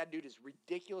 I think that dude is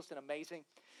ridiculous and amazing.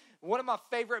 One of my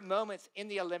favorite moments in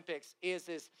the Olympics is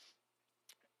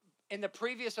in the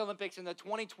previous Olympics, in the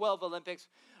 2012 Olympics,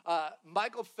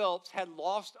 Michael Phelps had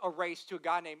lost a race to a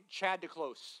guy named Chad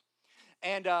Declos.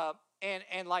 And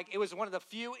and like it was one of the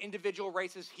few individual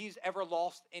races he's ever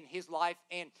lost in his life.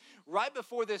 And right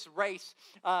before this race,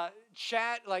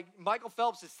 Michael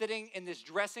Phelps is sitting in this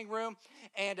dressing room,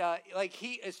 and like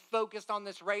he is focused on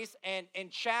this race, and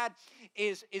Chad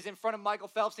is in front of Michael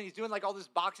Phelps, and he's doing like all this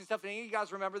boxing stuff. And you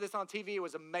guys remember this on TV? It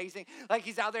was amazing. Like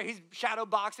he's out there, he's shadow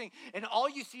boxing, and all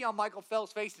you see on Michael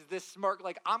Phelps' face is this smirk,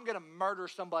 like I'm gonna murder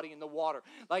somebody in the water.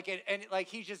 Like and like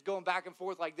he's just going back and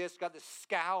forth like this, got this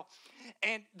scowl.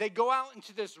 And they go out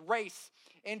into this race,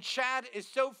 and Chad is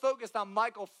so focused on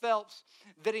Michael Phelps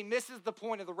that he misses the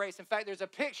point of the race. In fact, there's a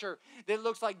picture that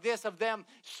looks like this of them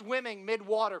swimming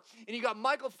mid-water. And you got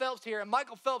Michael Phelps here, and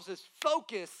Michael Phelps'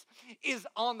 focus is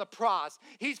on the prize.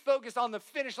 He's focused on the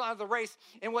finish line of the race.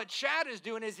 And what Chad is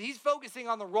doing is he's focusing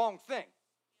on the wrong thing.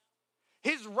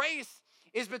 His race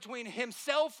is between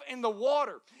himself and the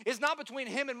water. It's not between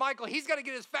him and Michael. He's got to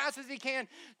get as fast as he can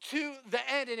to the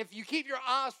end. And if you keep your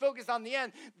eyes focused on the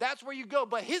end, that's where you go.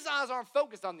 But his eyes aren't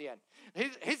focused on the end.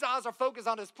 His eyes are focused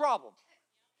on his problem.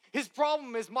 His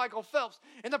problem is Michael Phelps.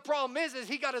 And the problem is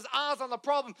he got his eyes on the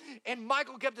problem, and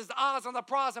Michael kept his eyes on the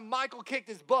prize, and Michael kicked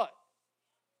his butt.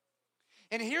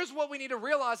 And here's what we need to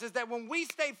realize is that when we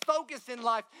stay focused in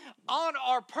life on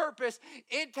our purpose,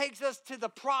 it takes us to the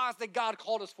prize that God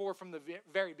called us for from the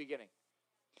very beginning.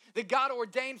 That God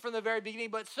ordained from the very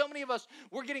beginning. But so many of us,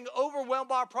 we're getting overwhelmed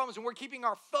by our problems, and we're keeping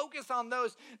our focus on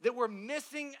those that we're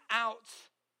missing out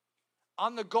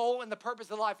on the goal and the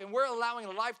purpose of life. And we're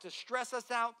allowing life to stress us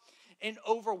out and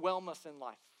overwhelm us in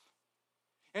life.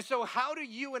 And so how do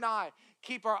you and I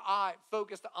keep our eye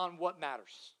focused on what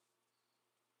matters?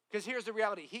 Because here's the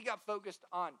reality. He got focused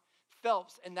on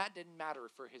Phelps, and that didn't matter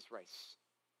for his race.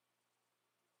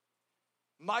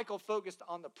 Michael focused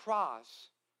on the prize,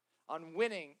 on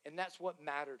winning, and that's what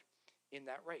mattered in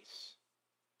that race.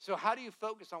 So how do you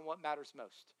focus on what matters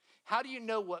most? How do you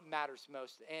know what matters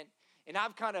most? And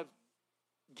I've kind of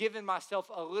given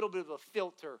myself a little bit of a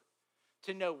filter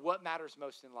to know what matters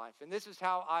most in life. And this is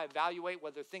how I evaluate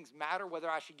whether things matter, whether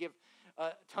I should give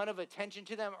a ton of attention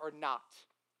to them or not.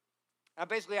 I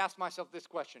basically asked myself this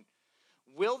question: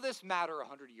 will this matter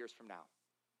 100 years from now?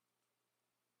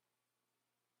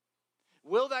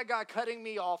 Will that guy cutting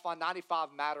me off on 95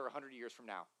 matter 100 years from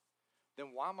now? Then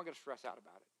why am I going to stress out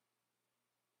about it?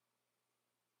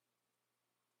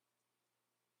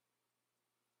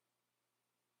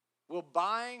 Will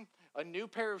buying a new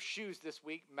pair of shoes this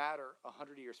week matter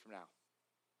 100 years from now?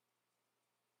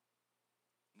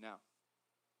 No.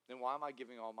 Then why am I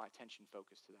giving all my attention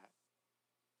focus to that?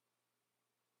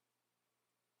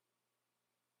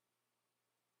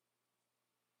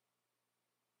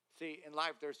 See, in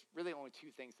life, there's really only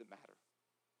two things that matter.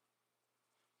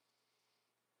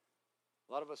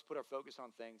 A lot of us put our focus on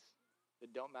things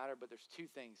that don't matter, but there's two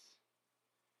things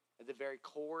at the very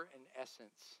core and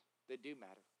essence that do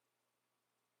matter.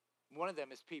 One of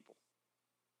them is people.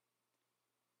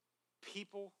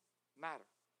 People matter.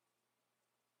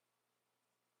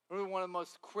 Really one of the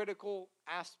most critical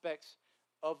aspects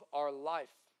of our life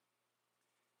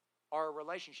are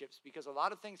relationships, because a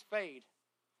lot of things fade,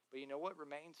 but you know what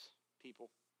remains? People.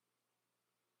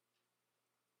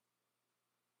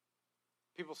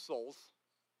 People's souls.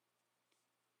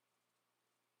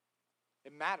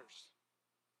 It matters.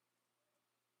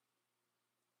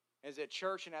 As a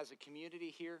church and as a community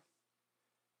here,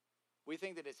 we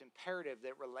think that it's imperative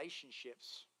that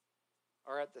relationships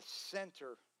are at the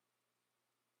center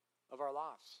of our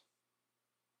lives.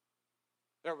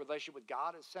 Our relationship with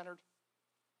God is centered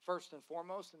first and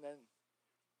foremost, and then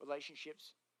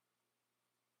relationships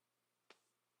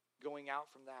going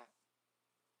out from that.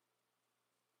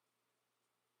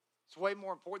 It's way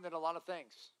more important than a lot of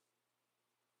things.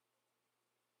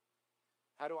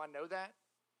 How do I know that?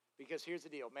 Because here's the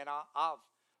deal, man.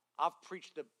 I've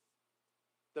preached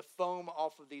the foam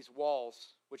off of these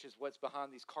walls, which is what's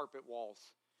behind these carpet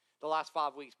walls, the last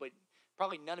 5 weeks, but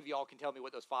probably none of y'all can tell me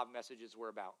what those 5 messages were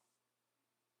about.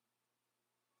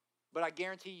 But I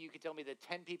guarantee you can tell me the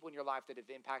 10 people in your life that have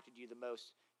impacted you the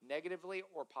most, negatively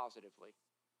or positively.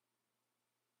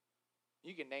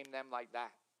 You can name them like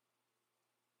that.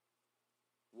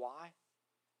 Why?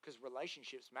 Because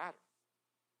relationships matter.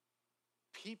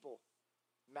 People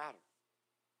matter.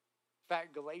 In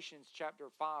fact, Galatians chapter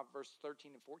 5, verse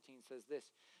 13 and 14 says this: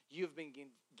 you have been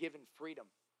given freedom.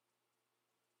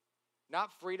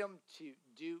 Not freedom to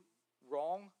do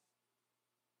wrong,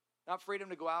 not freedom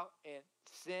to go out and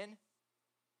sin,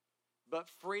 but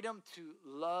freedom to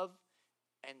love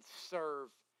and serve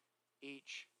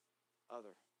each other.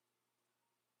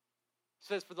 It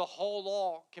says, for the whole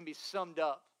law can be summed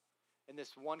up in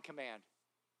this one command: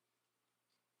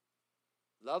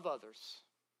 love others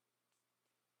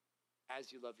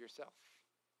as you love yourself.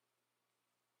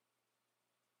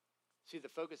 See, the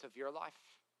focus of your life,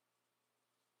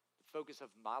 the focus of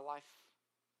my life,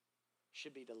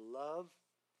 should be to love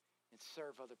and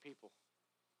serve other people.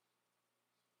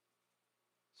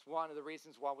 It's one of the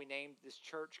reasons why we named this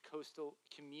church Coastal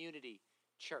Community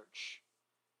Church,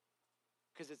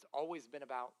 because it's always been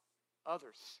about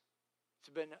others. It's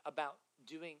been about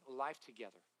doing life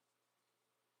together.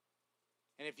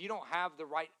 And if you don't have the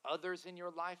right others in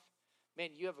your life, man,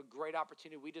 you have a great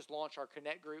opportunity. We just launched our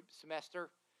Connect Group semester.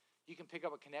 You can pick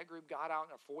up a Connect Group guide out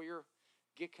in a foyer.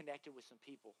 Get connected with some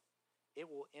people. It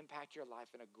will impact your life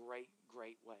in a great,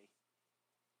 great way.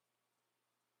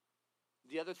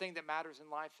 The other thing that matters in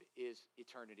life is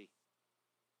eternity.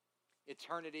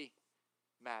 Eternity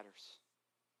matters.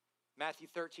 Matthew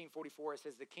 13:44, it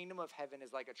says, the kingdom of heaven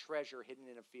is like a treasure hidden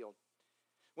in a field.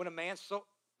 When a man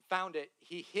found it,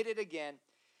 he hid it again,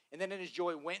 and then in his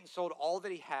joy went and sold all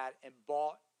that he had and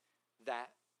bought that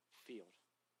field.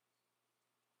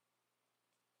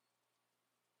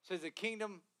 So the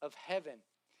kingdom of heaven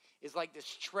is like this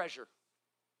treasure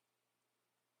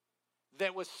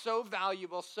that was so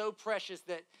valuable, so precious,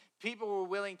 that people were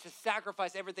willing to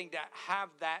sacrifice everything to have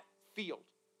that field.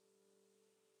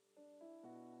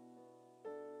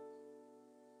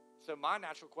 So my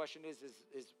natural question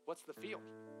is what's the field?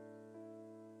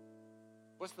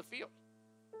 What's the field?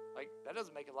 Like, that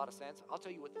doesn't make a lot of sense. I'll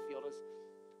tell you what the field is.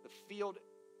 The field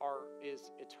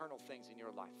is eternal things in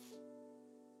your life.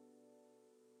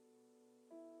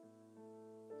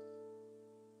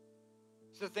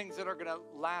 It's the things that are going to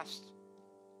last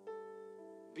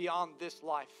beyond this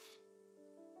life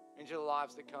into the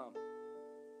lives that come.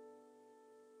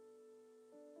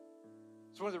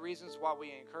 It's one of the reasons why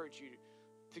we encourage you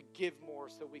to give more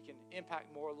so we can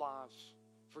impact more lives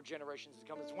for generations to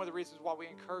come. It's one of the reasons why we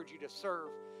encourage you to serve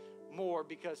more,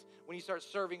 because when you start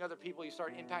serving other people, you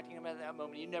start impacting them at that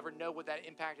moment. You never know what that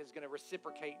impact is going to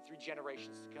reciprocate through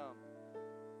generations to come.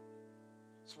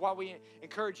 It's why we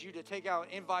encourage you to take out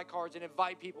invite cards and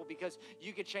invite people, because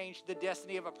you could change the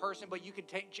destiny of a person, but you could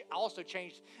also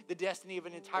change the destiny of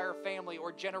an entire family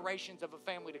or generations of a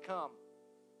family to come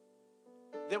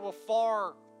that will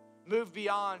far move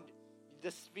beyond the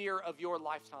sphere of your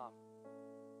lifetime.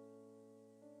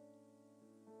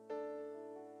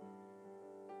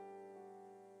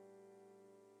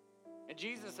 And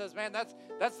Jesus says, man,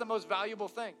 that's the most valuable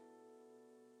thing.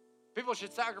 People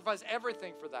should sacrifice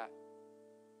everything for that.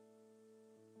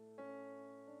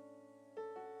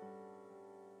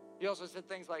 He also said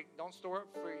things like, don't store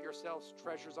up for yourselves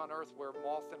treasures on earth where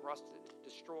moth and rust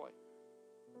destroy.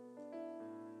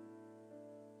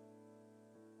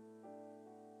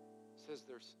 It says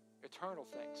there's eternal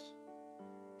things,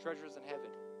 treasures in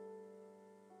heaven.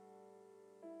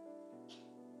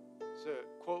 It's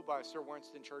a quote by Sir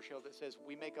Winston Churchill that says,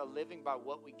 we make a living by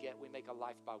what we get, we make a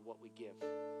life by what we give.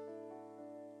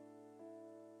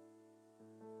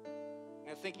 And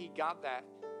I think he got that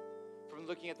from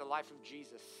looking at the life of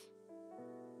Jesus.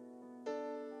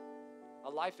 A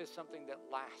life is something that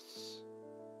lasts,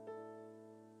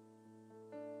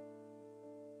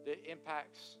 that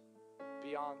impacts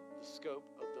beyond the scope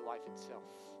of the life itself.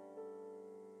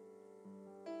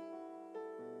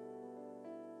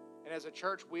 And as a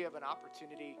church, we have an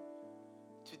opportunity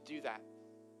to do that.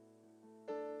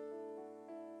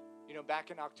 You know, back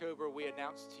in October, we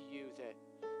announced to you that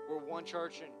we're one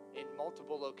church in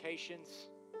multiple locations,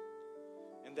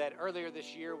 and that earlier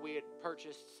this year we had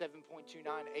purchased 7.29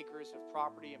 acres of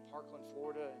property in Parkland,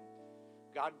 Florida, and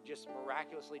God just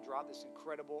miraculously dropped this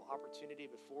incredible opportunity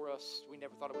before us. We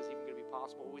never thought it was even going to be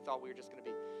possible. We thought we were just going to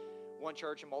be one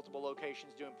church in multiple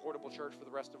locations doing portable church for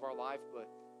the rest of our life, but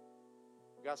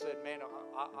God said, man,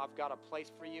 I've got a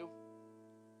place for you.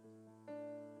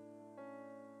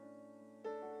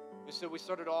 And so we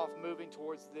started off moving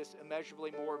towards this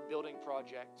immeasurably more building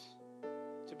project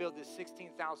to build this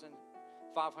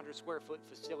 16,500 square foot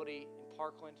facility in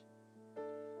Parkland.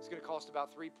 It's going to cost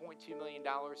about $3.2 million.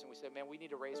 And we said, man, we need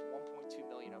to raise $1.2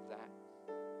 million of that.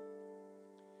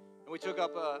 And we took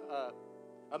up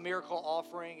a miracle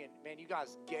offering. And man, you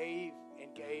guys gave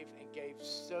and gave and gave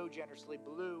so generously.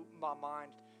 Blew my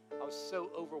mind. I was so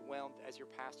overwhelmed as your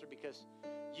pastor, because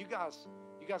you guys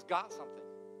got something.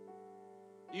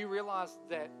 You realize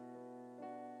that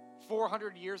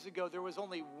 400 years ago, there was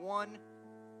only one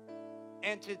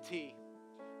entity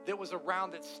that was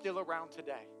around that's still around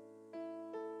today.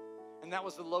 And that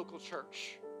was the local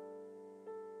church.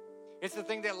 It's the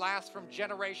thing that lasts from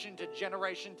generation to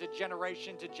generation to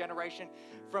generation to generation,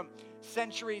 from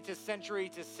century to century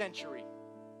to century.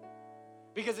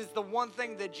 Because it's the one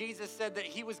thing that Jesus said that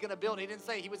he was going to build. He didn't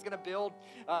say he was going to build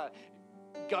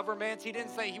governments. He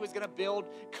didn't say he was going to build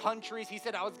countries. He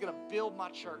said, I was going to build my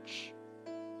church.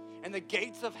 And the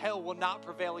gates of hell will not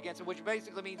prevail against it, which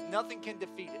basically means nothing can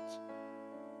defeat it.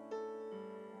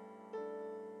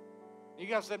 You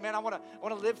guys said, man, I want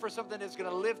to live for something that's going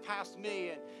to live past me.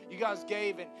 And you guys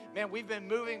gave. And, man, we've been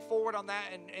moving forward on that.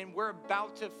 And we're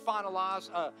about to finalize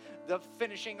the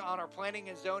finishing on our planning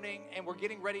and zoning. And we're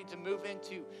getting ready to move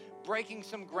into breaking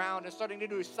some ground and starting to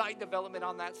do site development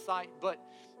on that site. But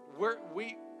we're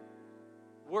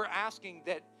asking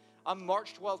that on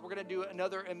March 12th, we're going to do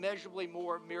another immeasurably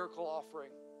more miracle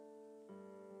offering,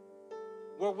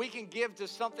 where we can give to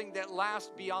something that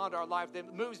lasts beyond our life,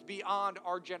 that moves beyond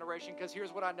our generation. Because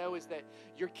here's what I know is that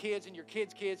your kids and your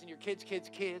kids' kids and your kids' kids'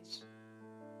 kids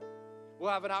will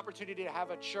have an opportunity to have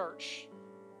a church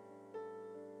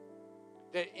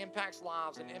that impacts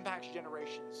lives and impacts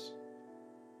generations.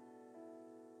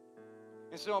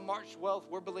 And so on March 12th,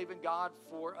 we're believing God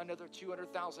for another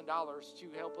 $200,000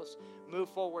 to help us move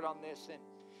forward on this.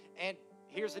 And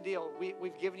here's the deal.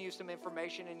 We've given you some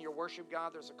information in your worship guide.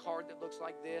 There's a card that looks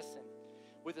like this and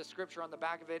with a scripture on the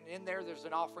back of it. And in there's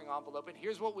an offering envelope. And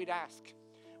here's what we'd ask.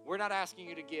 We're not asking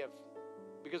you to give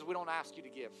because we don't ask you to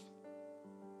give.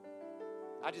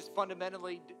 I just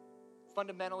fundamentally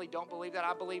don't believe that.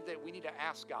 I believe that we need to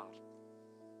ask God.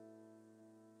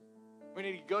 We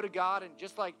need to go to God, and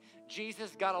just like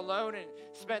Jesus got alone and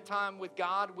spent time with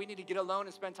God, we need to get alone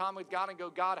and spend time with God and go,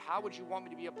 God, how would you want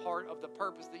me to be a part of the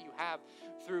purpose that you have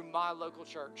through my local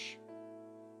church,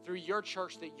 through your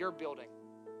church that you're building?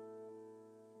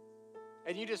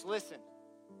 And you just listen.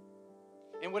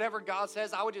 And whatever God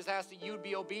says, I would just ask that you would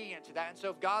be obedient to that. And so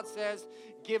if God says,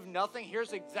 give nothing,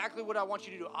 here's exactly what I want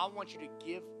you to do. I want you to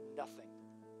give nothing.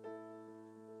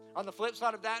 On the flip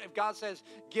side of that, if God says,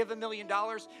 give $1 million,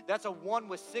 that's a 1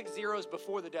 with 6 zeros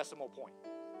before the decimal point.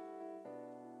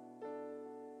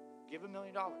 Give $1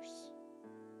 million.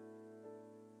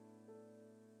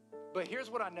 But here's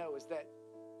what I know is that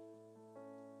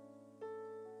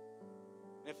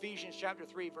in Ephesians chapter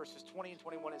 3, verses 20 and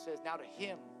 21, it says, now to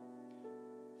him,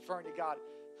 referring to God,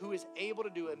 who is able to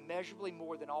do immeasurably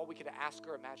more than all we could ask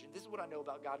or imagine. This is what I know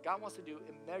about God. God wants to do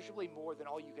immeasurably more than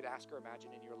all you could ask or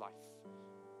imagine in your life.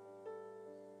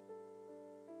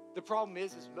 The problem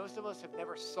is most of us have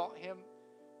never sought him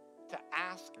to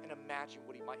ask and imagine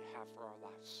what he might have for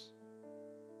our lives.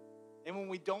 And when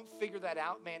we don't figure that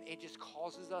out, man, it just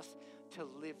causes us to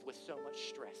live with so much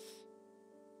stress.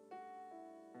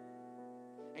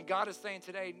 And God is saying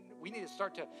today, we need to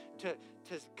start to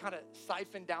kind of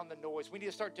siphon down the noise. We need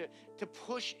to start to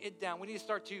push it down. We need to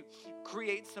start to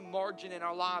create some margin in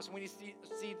our lives. We need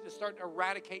to start to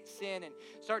eradicate sin and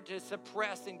start to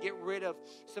suppress and get rid of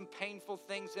some painful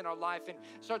things in our life and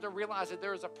start to realize that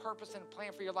there is a purpose and a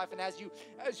plan for your life. And as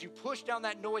you push down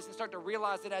that noise and start to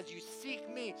realize that as you seek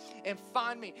me and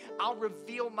find me, I'll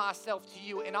reveal myself to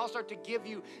you and I'll start to give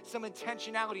you some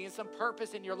intentionality and some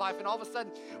purpose in your life. And all of a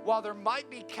sudden, while there might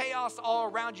be chaos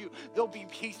all around you, there'll be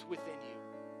peace within you.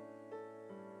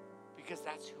 Because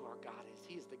that's who our God is.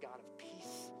 He is the God of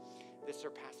peace that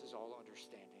surpasses all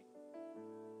understanding.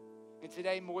 And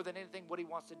today, more than anything, what he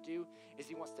wants to do is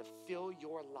he wants to fill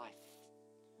your life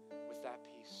with that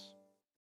peace.